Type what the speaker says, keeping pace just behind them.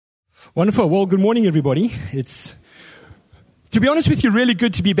Wonderful. Well, good morning, everybody. It's, to be honest with you, really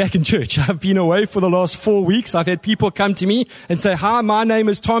good to be back in church. I've been away for the last 4 weeks. I've had people come to me and say, "Hi, my name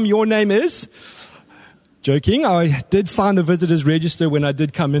is Tom. Your name is?" Joking. I did sign the visitor's register when I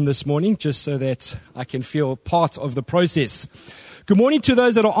did come in this morning, just so that I can feel part of the process. Good morning to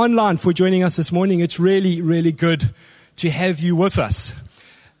those that are online for joining us this morning. It's really, really good to have you with us.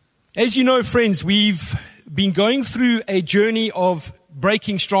 As you know, friends, we've been going through a journey of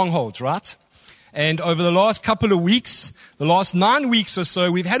breaking strongholds, right? And over the last couple of weeks, the last 9 weeks or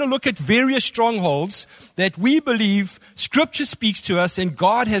so, we've had a look at various strongholds that we believe Scripture speaks to us and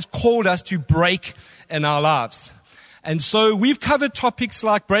God has called us to break in our lives. And so we've covered topics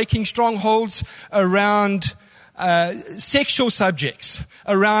like breaking strongholds around sexual subjects,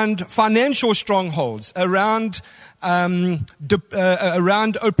 around financial strongholds, around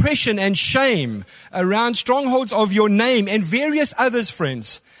oppression and shame, around strongholds of your name and various others,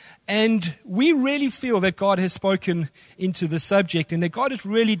 friends. And we really feel that God has spoken into the subject and that God has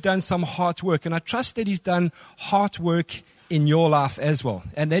really done some heart work. And I trust that He's done heart work in your life as well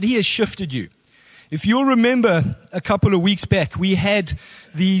and that He has shifted you. If you'll remember a couple of weeks back, we had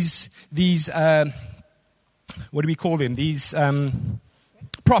these what do we call them? These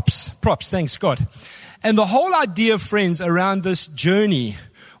props, thanks God. And the whole idea, friends, around this journey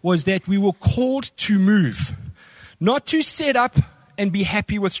was that we were called to move, not to set up and be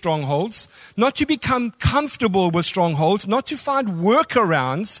happy with strongholds, not to become comfortable with strongholds, not to find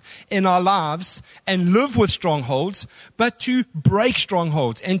workarounds in our lives and live with strongholds, but to break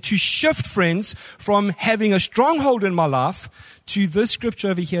strongholds and to shift, friends, from having a stronghold in my life to this scripture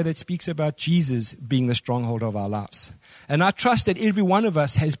over here that speaks about Jesus being the stronghold of our lives. And I trust that every one of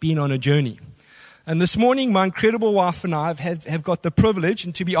us has been on a journey. And this morning, my incredible wife and I have got the privilege,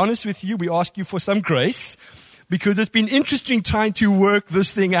 and to be honest with you, we ask you for some grace, because it's been interesting trying to work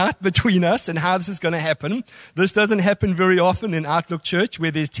this thing out between us and how this is going to happen. This doesn't happen very often in Outlook Church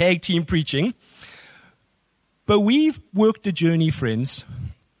where there's tag team preaching. But we've worked a journey, friends,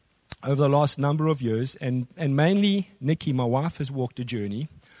 over the last number of years, and mainly Nikki, my wife, has walked a journey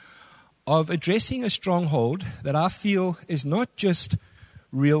of addressing a stronghold that I feel is not just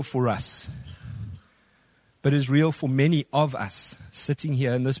real for us, but is real for many of us sitting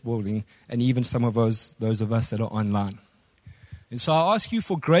here in this building and even some of those of us that are online. And so I ask you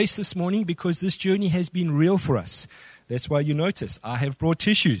for grace this morning because this journey has been real for us. That's why you notice I have brought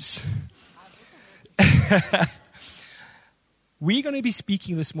tissues. We're going to be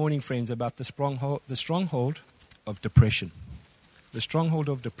speaking this morning, friends, about the stronghold of depression. The stronghold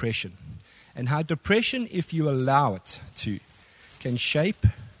of depression. And how depression, if you allow it to, can shape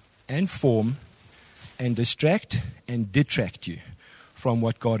and form and distract and detract you from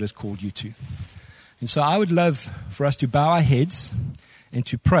what God has called you to. And so I would love for us to bow our heads and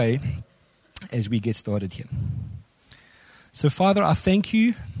to pray as we get started here. So Father, I thank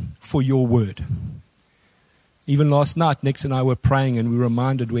you for your word. Even last night, Nix and I were praying and we were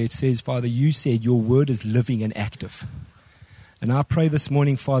reminded where it says, Father, you said your word is living and active. And I pray this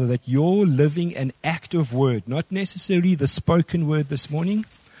morning, Father, that your living and active word, not necessarily the spoken word this morning,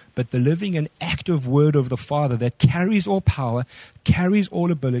 but the living and active word of the Father that carries all power, carries all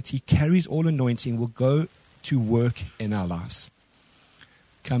ability, carries all anointing, will go to work in our lives.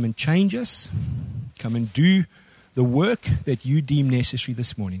 Come and change us. Come and do the work that you deem necessary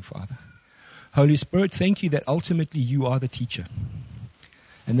this morning, Father. Holy Spirit, thank you that ultimately you are the teacher.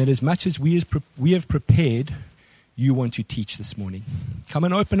 And that as much as we have prepared, you want to teach this morning. Come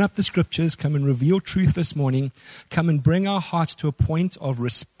and open up the scriptures. Come and reveal truth this morning. Come and bring our hearts to a point of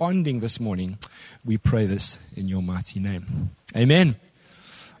responding this morning. We pray this in your mighty name. Amen.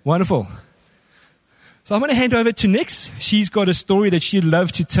 Wonderful. So I'm going to hand over to Nix. She's got a story that she'd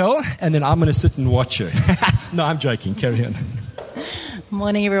love to tell, and then I'm going to sit and watch her. No, I'm joking. Carry on.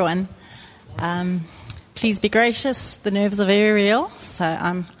 Morning, everyone. Please be gracious. The nerves are very real, so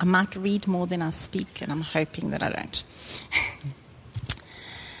I might read more than I speak, and I'm hoping that I don't.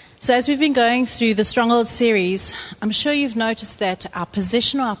 So as we've been going through the Stronghold series, I'm sure you've noticed that our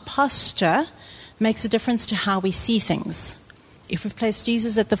position or our posture makes a difference to how we see things. If we've placed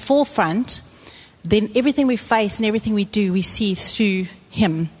Jesus at the forefront, then everything we face and everything we do, we see through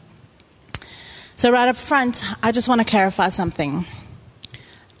Him. So right up front, I just want to clarify something.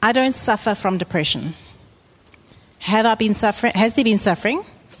 I don't suffer from depression. Have I been suffering? Has there been suffering?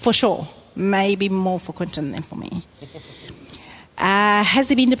 For sure. Maybe more for Quentin than for me. Has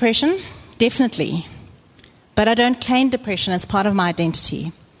there been depression? Definitely. But I don't claim depression as part of my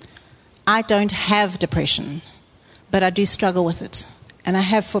identity. I don't have depression, but I do struggle with it. And I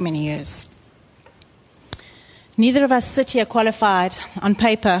have for many years. Neither of us sit here qualified on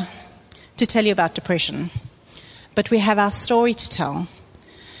paper to tell you about depression, but we have our story to tell.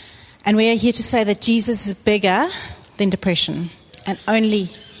 And we are here to say that Jesus is bigger than depression, and only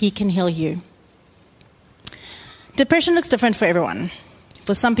He can heal you. Depression looks different for everyone.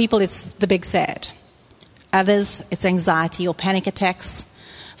 For some people, it's the big sad. Others, it's anxiety or panic attacks.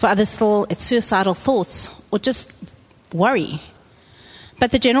 For others still, it's suicidal thoughts or just worry.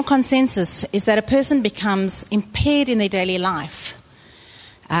 But the general consensus is that a person becomes impaired in their daily life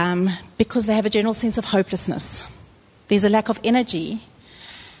because they have a general sense of hopelessness. There's a lack of energy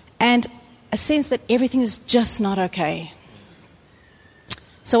and a sense that everything is just not okay.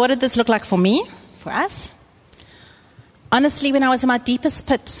 So what did this look like for me, for us? Honestly, when I was in my deepest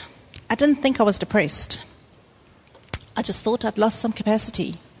pit, I didn't think I was depressed. I just thought I'd lost some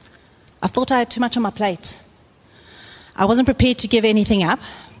capacity. I thought I had too much on my plate. I wasn't prepared to give anything up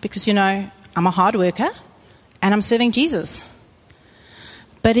because, I'm a hard worker and I'm serving Jesus.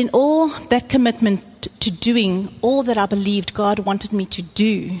 But in all that commitment to doing all that I believed God wanted me to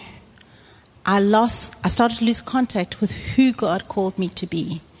do, I started to lose contact with who God called me to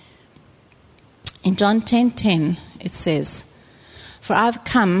be. In John 10:10, it says, "For I've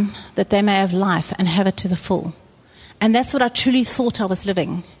come that they may have life and have it to the full." And that's what I truly thought I was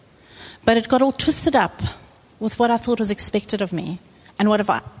living. But it got all twisted up with what I thought was expected of me and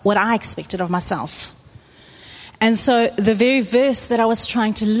what I expected of myself. And so the very verse that I was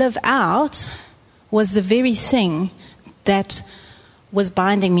trying to live out was the very thing that was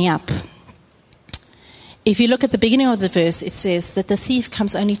binding me up. If you look at the beginning of the verse, it says that the thief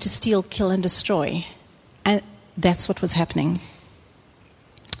comes only to steal, kill, and destroy. And that's what was happening.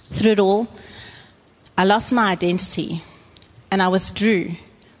 Through it all, I lost my identity and I withdrew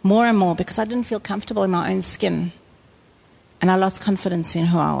more and more because I didn't feel comfortable in my own skin. And I lost confidence in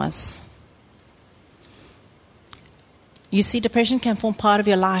who I was. You see, depression can form part of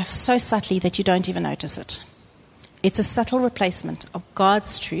your life so subtly that you don't even notice it. It's a subtle replacement of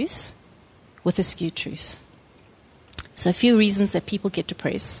God's truth with a skewed truth. So a few reasons that people get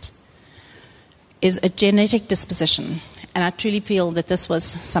depressed is a genetic disposition. And I truly feel that this was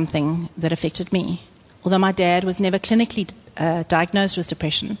something that affected me. Although my dad was never clinically diagnosed with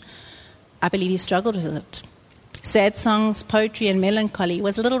depression, I believe he struggled with it. Sad songs, poetry, and melancholy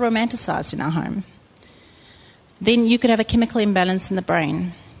was a little romanticized in our home. Then you could have a chemical imbalance in the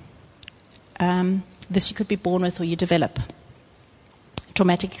brain. This you could be born with or you develop.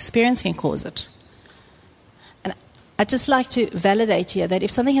 Traumatic experience can cause it. And I'd just like to validate here that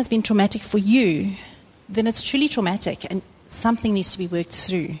if something has been traumatic for you, then it's truly traumatic and something needs to be worked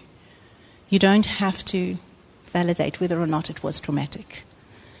through. You don't have to validate whether or not it was traumatic.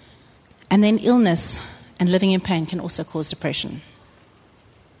 And then illness and living in pain can also cause depression.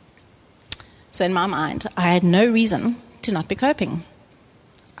 So in my mind, I had no reason to not be coping.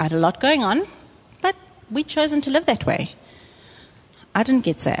 I had a lot going on, but we'd chosen to live that way. I didn't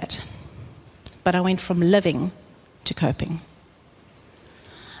get sad, but I went from living to coping.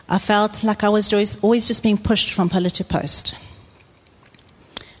 I felt like I was always just being pushed from pillar to post.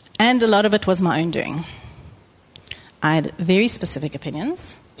 And a lot of it was my own doing. I had very specific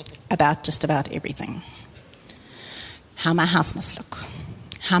opinions about just about everything. How my house must look,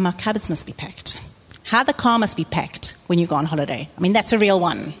 how my cupboards must be packed, how the car must be packed when you go on holiday. I mean, that's a real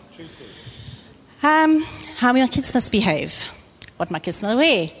one. How my kids must behave, what my kids must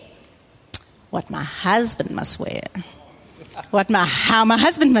wear, what my husband must wear, how my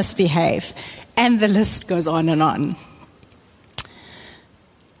husband must behave, and the list goes on and on.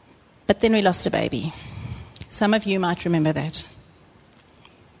 But then we lost a baby. Some of you might remember that.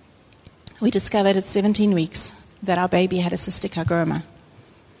 We discovered at 17 weeks that our baby had a cystic hygroma.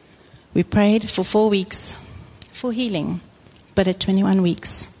 We prayed for 4 weeks for healing, but at 21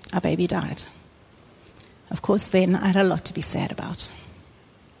 weeks, our baby died. Of course, then I had a lot to be sad about.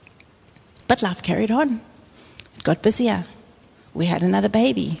 But life carried on. It got busier. We had another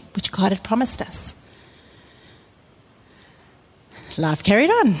baby, which God had promised us. Life carried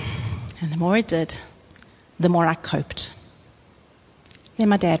on. And the more it did, the more I coped. Then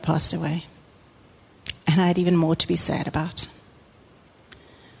my dad passed away. And I had even more to be sad about.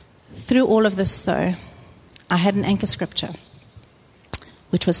 Through all of this, though, I had an anchor scripture,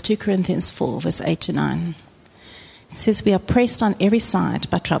 which was 2 Corinthians 4, verse 8 to 9. It says, "We are pressed on every side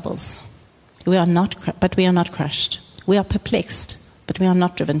by troubles. But we are not crushed. We are perplexed, but we are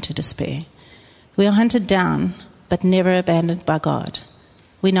not driven to despair. We are hunted down, but never abandoned by God.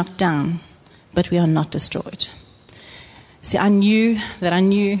 We knocked down, but we are not destroyed." See, I knew that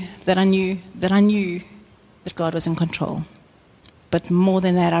God was in control. But more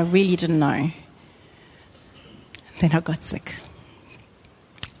than that, I really didn't know. Then I got sick.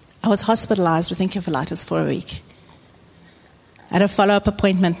 I was hospitalized with encephalitis for a week. At a follow-up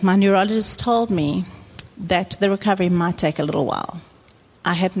appointment, my neurologist told me that the recovery might take a little while.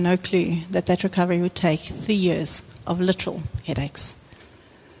 I had no clue that recovery would take 3 years of literal headaches.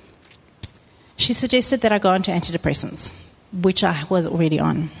 She suggested that I go on to antidepressants, which I was already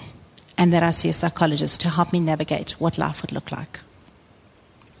on, and that I see a psychologist to help me navigate what life would look like.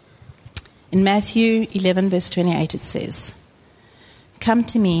 In Matthew 11, verse 28, it says, "Come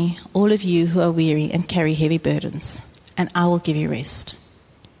to me, all of you who are weary and carry heavy burdens, and I will give you rest.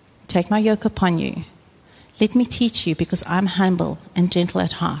 Take my yoke upon you. Let me teach you, because I am humble and gentle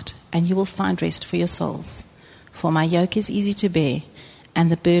at heart, and you will find rest for your souls. For my yoke is easy to bear, and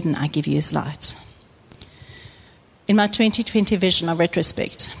the burden I give you is light." In my 2020 vision of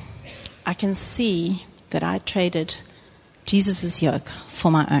retrospect, I can see that I traded Jesus' yoke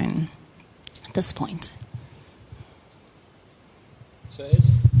for my own at this point. So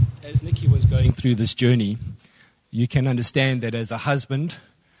as Nikki was going through this journey, you can understand that as a husband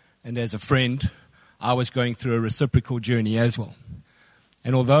and as a friend, I was going through a reciprocal journey as well.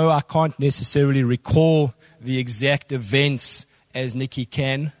 And although I can't necessarily recall the exact events as Nikki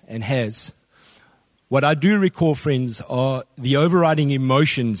can and has, what I do recall, friends, are the overriding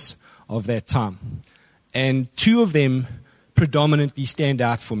emotions of that time. And two of them predominantly stand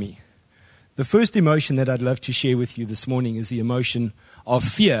out for me. The first emotion that I'd love to share with you this morning is the emotion of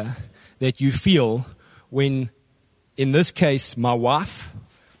fear that you feel when, in this case, my wife,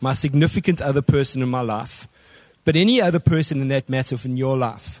 my significant other person in my life, but any other person in that matter in your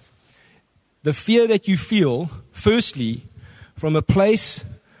life. The fear that you feel, firstly, from a place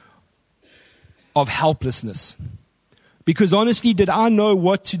of helplessness. Because honestly, did I know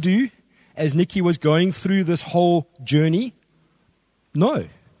what to do as Nikki was going through this whole journey? No.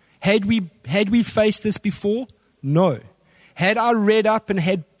 Had we faced this before? No. Had I read up and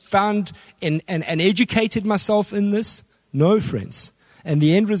had found and educated myself in this? No, friends. And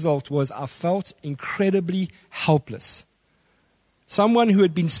the end result was I felt incredibly helpless. Someone who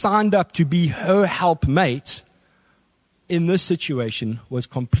had been signed up to be her helpmate in this situation was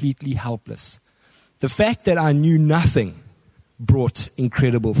completely helpless. The fact that I knew nothing brought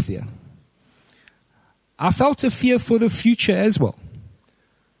incredible fear. I felt a fear for the future as well.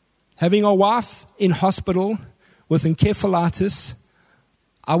 Having a wife in hospital with encephalitis,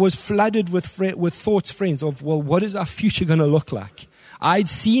 I was flooded with thoughts, friends, of, well, what is our future going to look like? I'd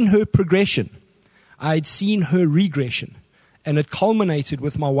seen her progression. I'd seen her regression. And it culminated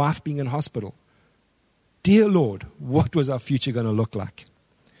with my wife being in hospital. Dear Lord, what was our future going to look like?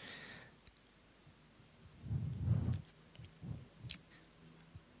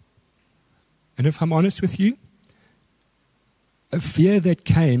 And if I'm honest with you, a fear that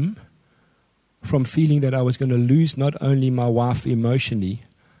came from feeling that I was going to lose not only my wife emotionally,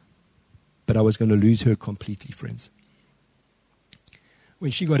 but I was going to lose her completely, friends. When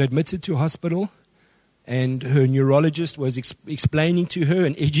she got admitted to hospital and her neurologist was explaining to her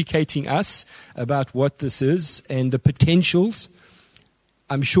and educating us about what this is and the potentials,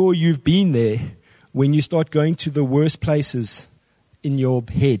 I'm sure you've been there when you start going to the worst places in your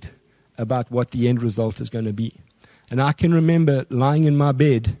head about what the end result is going to be. And I can remember lying in my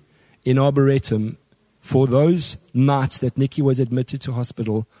bed in Arboretum for those nights that Nikki was admitted to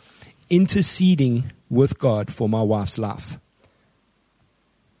hospital, interceding with God for my wife's life.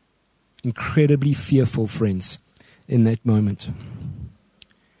 Incredibly fearful, friends, in that moment.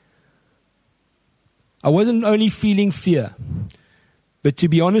 I wasn't only feeling fear, but to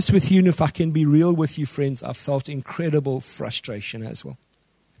be honest with you, and if I can be real with you, friends, I felt incredible frustration as well.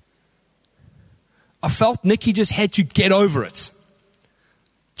 I felt Nikki just had to get over it.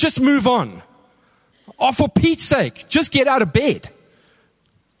 Just move on. Oh, for Pete's sake, just get out of bed.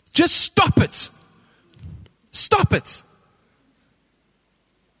 Just stop it. Stop it.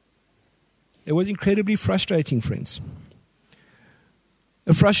 It was incredibly frustrating, friends.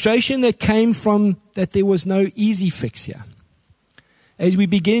 A frustration that came from that there was no easy fix here. As we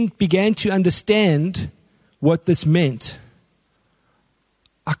began to understand what this meant,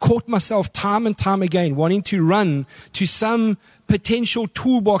 I caught myself time and time again wanting to run to some potential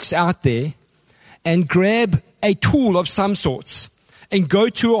toolbox out there and grab a tool of some sorts and go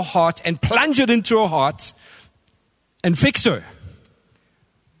to her heart and plunge it into her heart and fix her.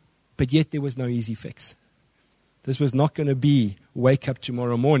 But yet there was no easy fix. This was not going to be wake up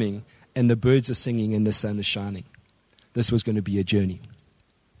tomorrow morning and the birds are singing and the sun is shining. This was going to be a journey.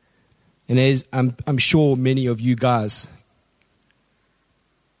 And as I'm sure many of you guys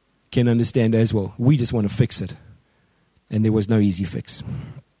can understand as well, we just want to fix it. And there was no easy fix.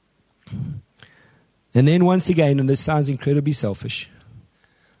 And then once again, and this sounds incredibly selfish,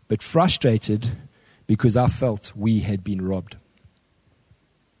 but frustrated because I felt we had been robbed.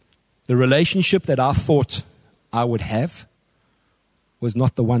 The relationship that I thought I would have was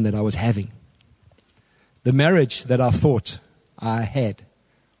not the one that I was having. The marriage that I thought I had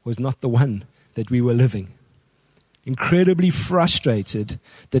was not the one that we were living. Incredibly frustrated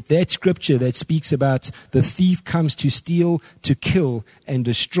that scripture that speaks about the thief comes to steal, to kill, and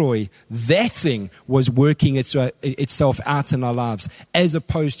destroy, that thing was working itself out in our lives, as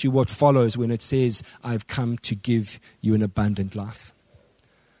opposed to what follows when it says, I've come to give you an abundant life.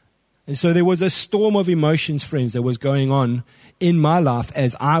 And so there was a storm of emotions, friends, that was going on in my life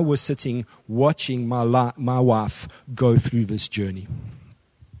as I was sitting watching my wife go through this journey.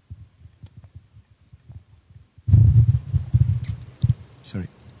 Sorry.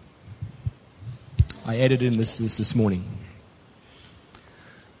 I added in this morning.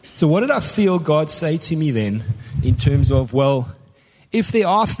 So what did I feel God say to me then in terms of, well, if there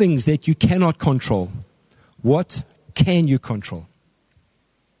are things that you cannot control, what can you control?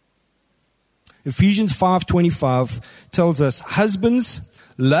 Ephesians 5:25 tells us, husbands,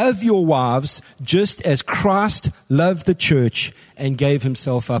 love your wives just as Christ loved the church and gave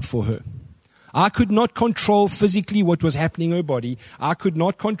himself up for her. I could not control physically what was happening in her body. I could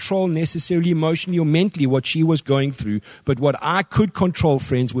not control necessarily emotionally or mentally what she was going through. But what I could control,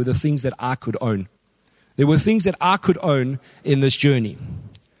 friends, were the things that I could own. There were things that I could own in this journey.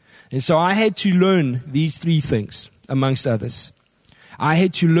 And so I had to learn these three things, amongst others. I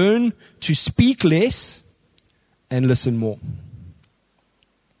had to learn to speak less and listen more.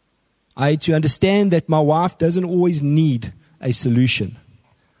 I had to understand that my wife doesn't always need a solution.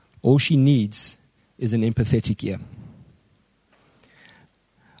 All she needs is an empathetic ear.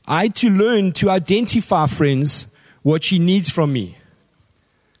 I had to learn to identify, friends, what she needs from me.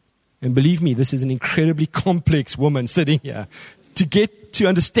 And believe me, this is an incredibly complex woman sitting here. To get to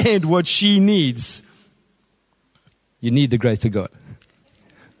understand what she needs, you need the grace of God.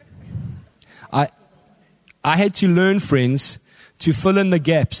 I had to learn, friends, to fill in the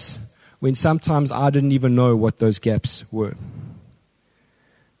gaps when sometimes I didn't even know what those gaps were.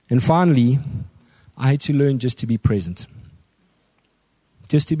 And finally, I had to learn just to be present.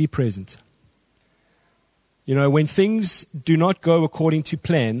 Just to be present. You know, when things do not go according to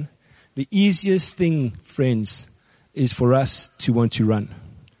plan, the easiest thing, friends, is for us to want to run,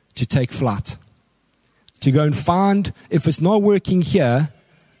 to take flight, to go and find, if it's not working here,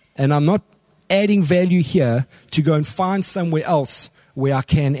 and I'm not adding value here, to go and find somewhere else where I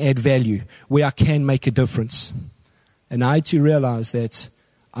can add value, where I can make a difference. And I had to realize that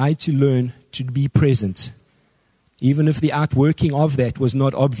I had to learn to be present, even if the outworking of that was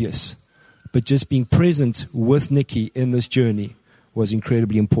not obvious. But just being present with Nikki in this journey was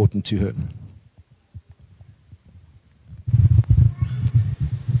incredibly important to her.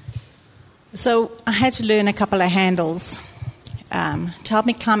 So I had to learn a couple of handles to help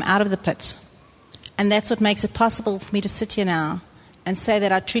me climb out of the pit. And that's what makes it possible for me to sit here now and say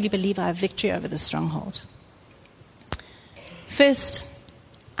that I truly believe I have victory over the stronghold. First,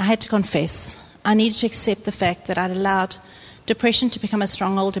 I had to confess. I needed to accept the fact that I'd allowed depression to become a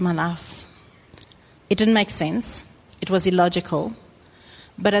stronghold in my life. It didn't make sense. It was illogical.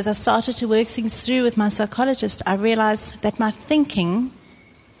 But as I started to work things through with my psychologist, I realized that my thinking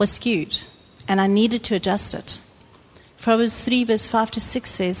was skewed, and I needed to adjust it. Proverbs 3 verse 5 to 6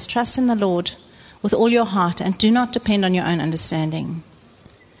 says, trust in the Lord with all your heart and do not depend on your own understanding.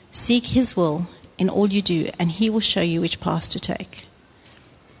 Seek his will in all you do, and he will show you which path to take.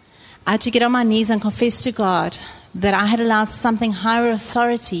 I had to get on my knees and confess to God that I had allowed something higher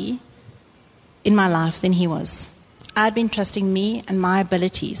authority in my life than he was. I had been trusting me and my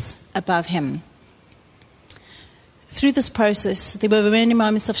abilities above him. Through this process, there were many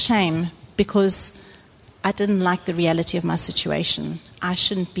moments of shame because I didn't like the reality of my situation. I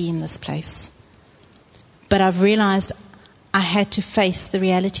shouldn't be in this place. But I've realized I had to face the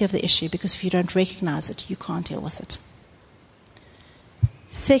reality of the issue, because if you don't recognize it, you can't deal with it.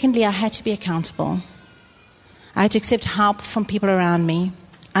 Secondly, I had to be accountable. I had to accept help from people around me.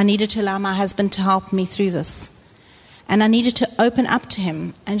 I needed to allow my husband to help me through this. And I needed to open up to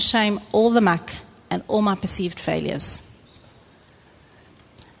him and show him all the muck and all my perceived failures.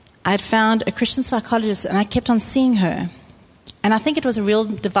 I had found a Christian psychologist, and I kept on seeing her. And I think it was a real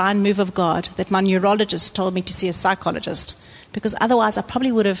divine move of God that my neurologist told me to see a psychologist, because otherwise I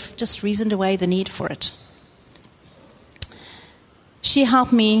probably would have just reasoned away the need for it. She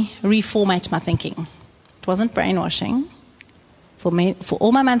helped me reformat my thinking. It wasn't brainwashing. For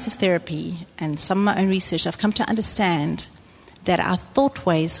all my months of therapy and some of my own research, I've come to understand that our thought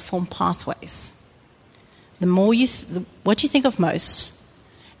ways form pathways. The more what you think of most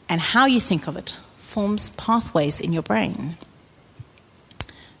and how you think of it forms pathways in your brain.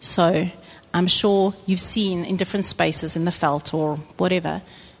 So I'm sure you've seen in different spaces in the veldt or whatever,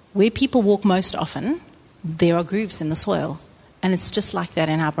 where people walk most often, there are grooves in the soil. And it's just like that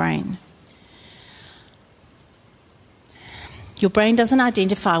in our brain. Your brain doesn't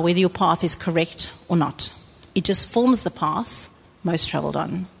identify whether your path is correct or not. It just forms the path most traveled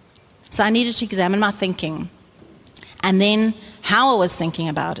on. So I needed to examine my thinking and then how I was thinking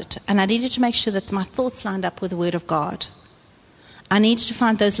about it. And I needed to make sure that my thoughts lined up with the Word of God. I needed to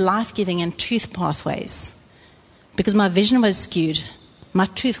find those life-giving and truth pathways because my vision was skewed. My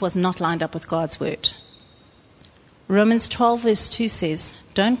truth was not lined up with God's Word. Romans 12 verse 2 says,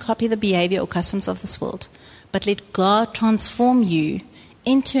 don't copy the behavior or customs of this world, but let God transform you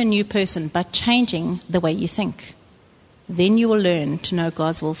into a new person by changing the way you think. Then you will learn to know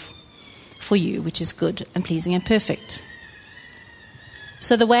God's will for you, which is good and pleasing and perfect.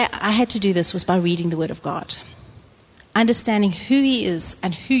 So the way I had to do this was by reading the Word of God, understanding who He is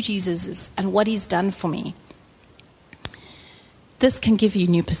and who Jesus is and what He's done for me. This can give you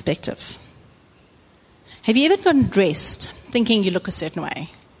new perspective. Have you ever gotten dressed thinking you look a certain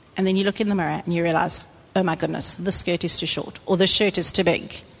way, and then you look in the mirror and you realize, oh my goodness, the skirt is too short, or the shirt is too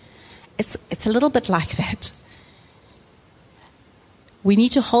big? It's a little bit like that. We need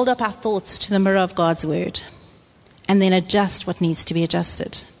to hold up our thoughts to the mirror of God's Word and then adjust what needs to be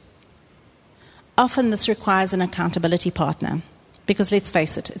adjusted. Often this requires an accountability partner because, let's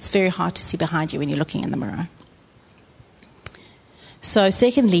face it, it's very hard to see behind you when you're looking in the mirror. So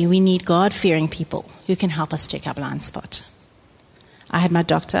secondly, we need God-fearing people who can help us check our blind spot. I had my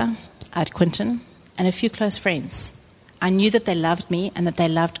doctor, I had Quentin, and a few close friends. I knew that they loved me and that they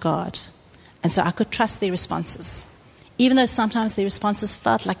loved God. And so I could trust their responses. Even though sometimes their responses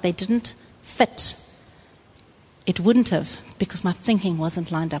felt like they didn't fit, it wouldn't have because my thinking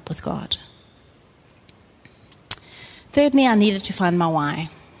wasn't lined up with God. Thirdly, I needed to find my why.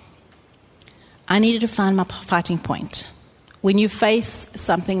 I needed to find my fighting point. When you face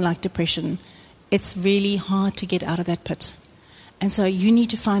something like depression, it's really hard to get out of that pit. And so you need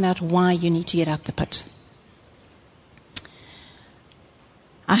to find out why you need to get out the pit.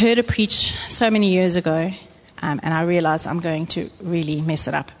 I heard a preach so many years ago, and I realized I'm going to really mess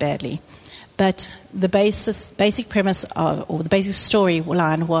it up badly. But the basic premise or the basic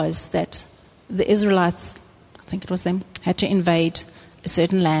storyline was that the Israelites, I think it was them, had to invade a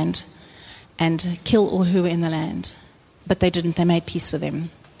certain land and kill all who were in the land. But they didn't. They made peace with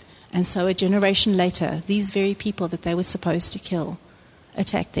them. And so a generation later, these very people that they were supposed to kill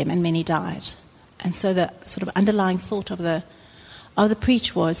attacked them, and many died. And so the sort of underlying thought of the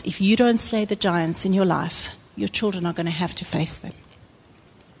preach was, if you don't slay the giants in your life, your children are going to have to face them.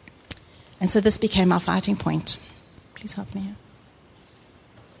 And so this became our fighting point. Please help me here.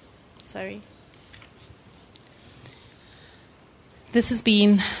 Sorry. This has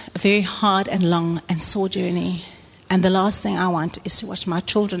been a very hard and long and sore journey. And the last thing I want is to watch my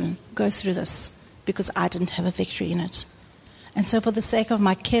children go through this because I didn't have a victory in it. And so for the sake of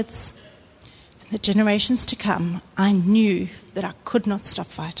my kids and the generations to come, I knew that I could not stop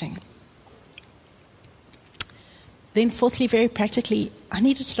fighting. Then fourthly, very practically, I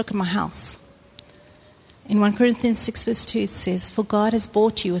needed to look at my house. In 1 Corinthians 6 verse 2 it says, for God has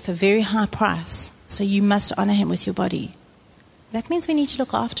bought you with a very high price, so you must honor Him with your body. That means we need to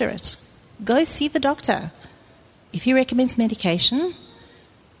look after it. Go see the doctor. If he recommends medication,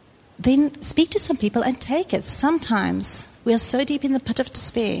 then speak to some people and take it. Sometimes we are so deep in the pit of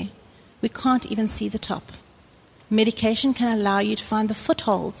despair, we can't even see the top. Medication can allow you to find the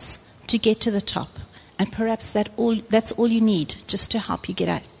footholds to get to the top. And perhaps that's all you need just to help you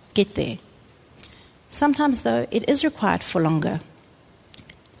get there. Sometimes, though, it is required for longer.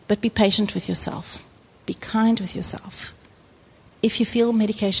 But be patient with yourself. Be kind with yourself. If you feel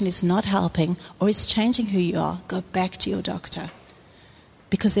medication is not helping or is changing who you are, go back to your doctor.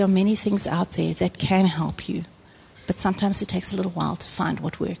 Because there are many things out there that can help you. But sometimes it takes a little while to find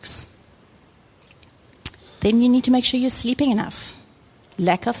what works. Then you need to make sure you're sleeping enough.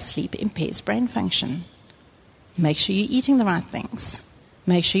 Lack of sleep impairs brain function. Make sure you're eating the right things.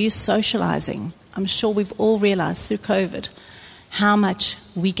 Make sure you're socializing. I'm sure we've all realized through COVID how much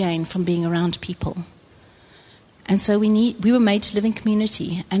we gain from being around people. And so we were made to live in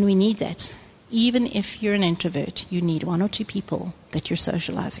community, and we need that. Even if you're an introvert, you need one or two people that you're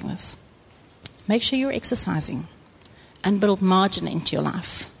socializing with. Make sure you're exercising and build margin into your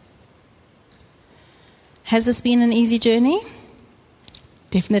life. Has this been an easy journey?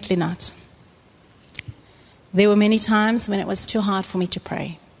 Definitely not. There were many times when it was too hard for me to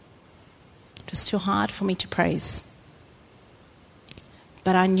pray. It was too hard for me to praise.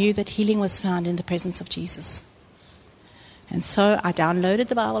 but I knew that healing was found in the presence of Jesus. And so I downloaded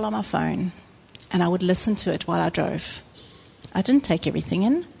the Bible on my phone, and I would listen to it while I drove. I didn't take everything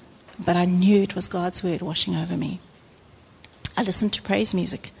in, but I knew it was God's word washing over me. I listened to praise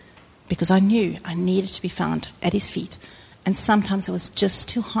music because I knew I needed to be found at his feet, and sometimes it was just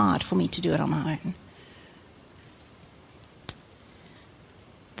too hard for me to do it on my own.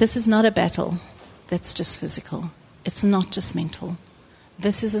 This is not a battle that's just physical. It's not just mental.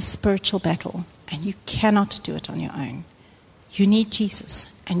 This is a spiritual battle, and you cannot do it on your own. You need Jesus,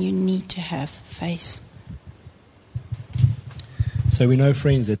 and you need to have faith. So we know,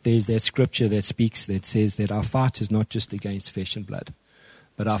 friends, that there's that scripture that says that our fight is not just against flesh and blood,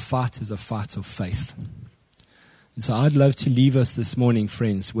 but our fight is a fight of faith. And so I'd love to leave us this morning,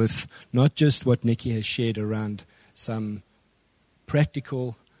 friends, with not just what Nikki has shared around some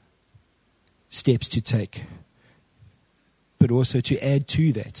practical steps to take, but also to add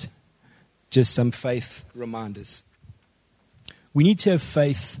to that just some faith reminders. We need to have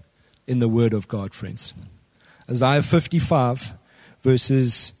faith in the Word of God, friends. Isaiah 55,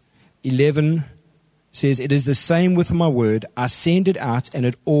 verses 11 says, "It is the same with my word. I send it out, and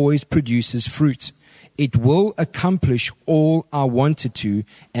it always produces fruit. It will accomplish all I want it to,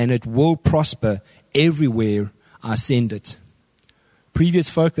 and it will prosper everywhere I send it." Previous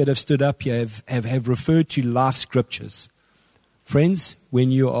folk that have stood up here have referred to life scriptures. Friends,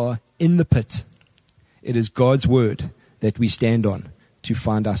 when you are in the pit, it is God's word that we stand on to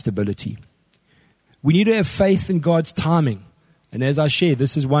find our stability. We need to have faith in God's timing. And as I share,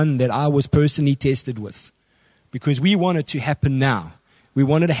 this is one that I was personally tested with, because we want it to happen now. We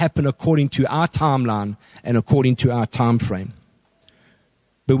want it to happen according to our timeline and according to our time frame.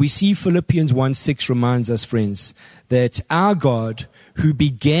 But we see Philippians 1:6 reminds us, friends, that our God, who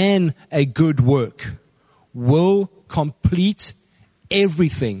began a good work, will complete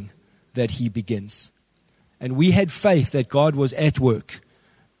everything that he begins. And we had faith that God was at work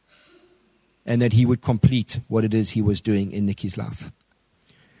and that he would complete what it is he was doing in Nikki's life.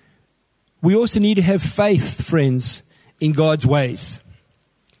 We also need to have faith, friends, in God's ways.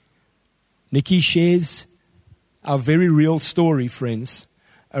 Nikki shares our very real story, friends,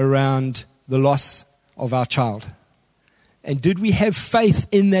 around the loss of our child. And did we have faith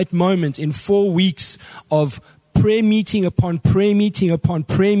in that moment, in 4 weeks of prayer meeting upon prayer meeting upon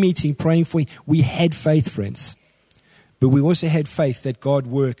prayer meeting, praying for him? We had faith, friends. But we also had faith that God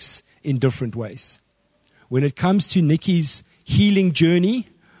works in different ways. When it comes to Nikki's healing journey,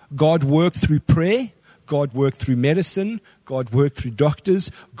 God worked through prayer, God worked through medicine, God worked through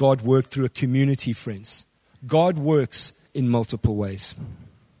doctors, God worked through a community, friends. God works in multiple ways.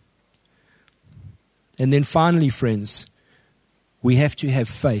 And then finally, friends, we have to have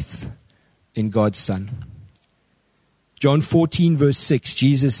faith in God's Son. John 14, verse 6,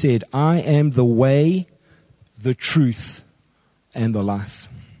 Jesus said, "I am the way, the truth, and the life."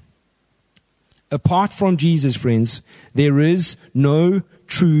 Apart from Jesus, friends, there is no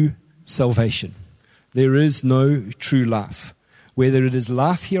true salvation. There is no true life. Whether it is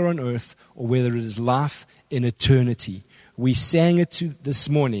life here on earth or whether it is life in eternity. We sang it this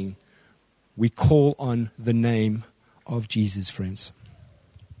morning. We call on the name of Jesus, friends.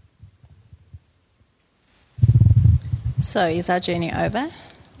 So is our journey over?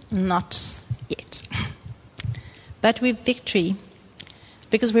 Not yet. But with victory,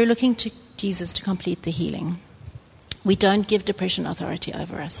 because we're looking to Jesus to complete the healing. We don't give depression authority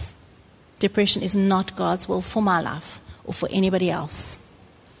over us. Depression is not God's will for my life or for anybody else.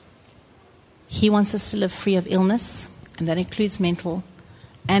 He wants us to live free of illness, and that includes mental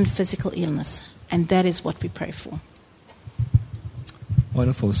and physical illness. And that is what we pray for.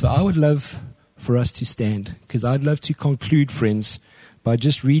 Wonderful. So I would love for us to stand, because I'd love to conclude, friends, by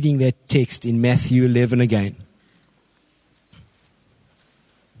just reading that text in Matthew 11 again.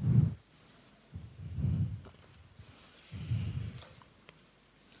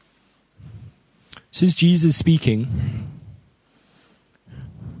 This is Jesus speaking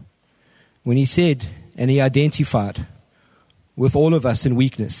when he said, and he identified with all of us in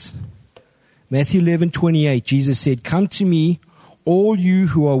weakness. Matthew 11:28, Jesus said, "Come to me, all you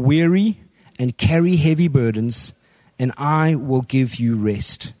who are weary and carry heavy burdens, and I will give you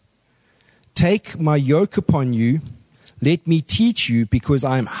rest. Take my yoke upon you. Let me teach you, because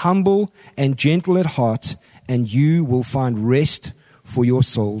I am humble and gentle at heart, and you will find rest for your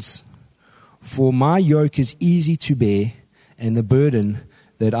souls. For my yoke is easy to bear, and the burden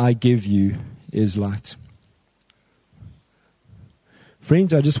that I give you is light."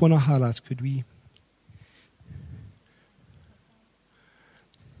 Friends, I just want to highlight,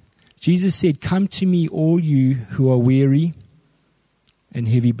 Jesus said, "Come to me, all you who are weary and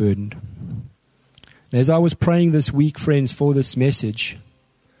heavy burdened. And as I was praying this week, friends, for this message,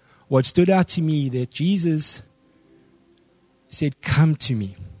 what stood out to me that Jesus said, come to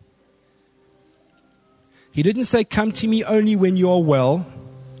me. He didn't say, come to me only when you're well,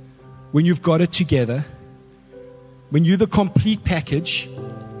 when you've got it together, when you're the complete package.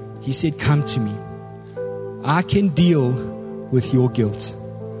 He said, come to me. I can deal with your guilt.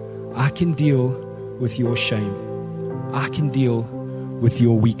 I can deal with your shame. I can deal with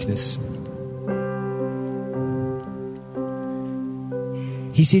your weakness.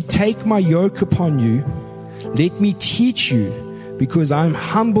 He said, take my yoke upon you. Let me teach you, because I'm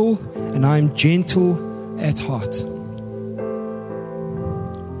humble and I'm gentle at heart.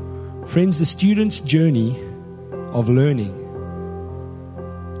 Friends, the student's journey of learning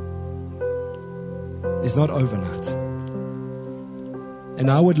is not overnight.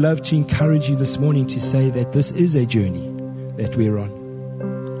 And I would love to encourage you this morning to say that this is a journey that we're on.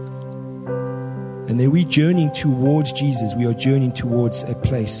 And that we're journeying towards Jesus. We are journeying towards a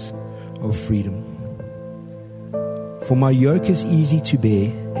place of freedom. For my yoke is easy to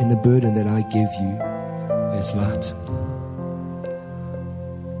bear, and the burden that I give you is light.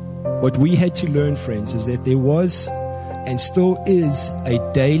 What we had to learn, friends, is that there was and still is a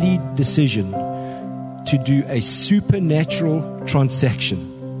daily decision to do a supernatural transaction.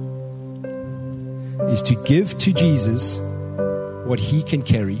 Is to give to Jesus what he can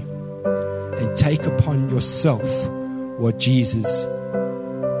carry and take upon yourself what Jesus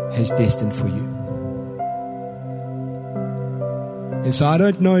has destined for you. And so I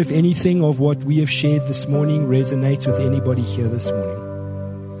don't know if anything of what we have shared this morning resonates with anybody here this morning.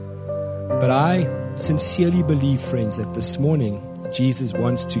 But I sincerely believe, friends, that this morning Jesus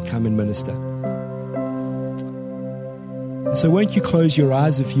wants to come and minister. And so won't you close your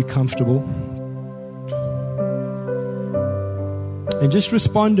eyes if you're comfortable? And just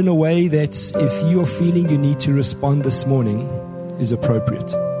respond in a way that, if you're feeling you need to respond this morning, is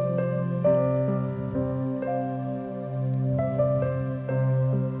appropriate.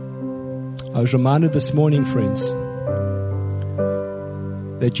 I was reminded this morning, friends,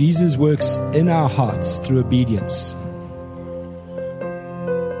 that Jesus works in our hearts through obedience.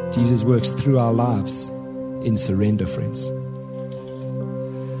 Jesus works through our lives in surrender, friends.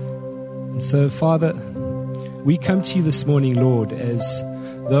 And so, Father, we come to you this morning, Lord, as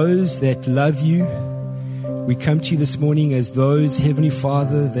those that love you. We come to you this morning as those, Heavenly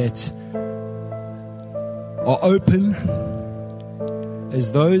Father, that are open,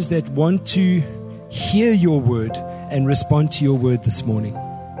 as those that want to hear your word and respond to your word this morning.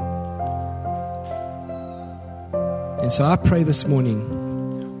 And so I pray this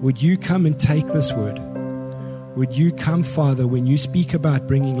morning, would you come and take this word? Would you come, Father, when you speak about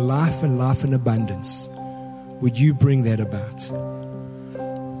bringing life and life in abundance, would you bring that about?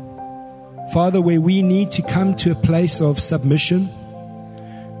 Father, where we need to come to a place of submission,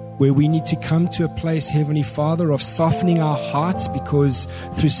 where we need to come to a place, Heavenly Father, of softening our hearts, because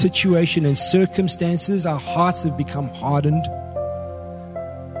through situation and circumstances, our hearts have become hardened.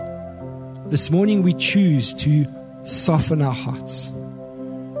 This morning we choose to soften our hearts.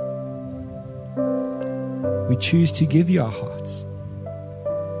 We choose to give you our hearts.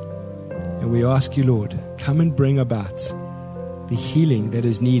 And we ask you, Lord, come and bring about the healing that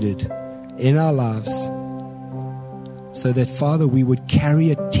is needed in our lives, so that, Father, we would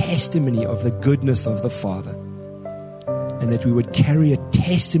carry a testimony of the goodness of the Father, and that we would carry a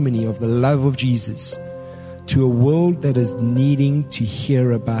testimony of the love of Jesus to a world that is needing to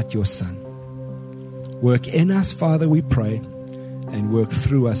hear about your Son. Work in us, Father, we pray, and work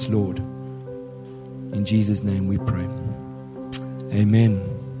through us, Lord. In Jesus' name we pray. Amen.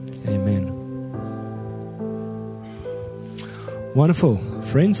 Amen. Wonderful,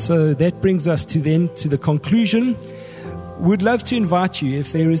 friends. So that brings us to the conclusion. We'd love to invite you,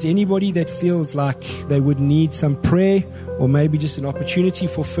 if there is anybody that feels like they would need some prayer, or maybe just an opportunity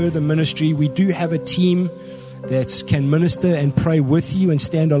for further ministry. We do have a team that can minister and pray with you and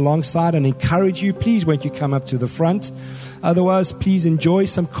stand alongside and encourage you. Please, won't you come up to the front? Otherwise, please enjoy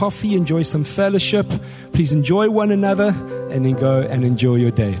some coffee, enjoy some fellowship. Please enjoy one another, and then go and enjoy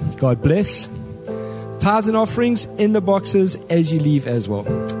your day. God bless. Tithes and offerings in the boxes as you leave as well.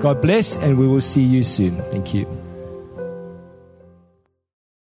 God bless, and we will see you soon. Thank you.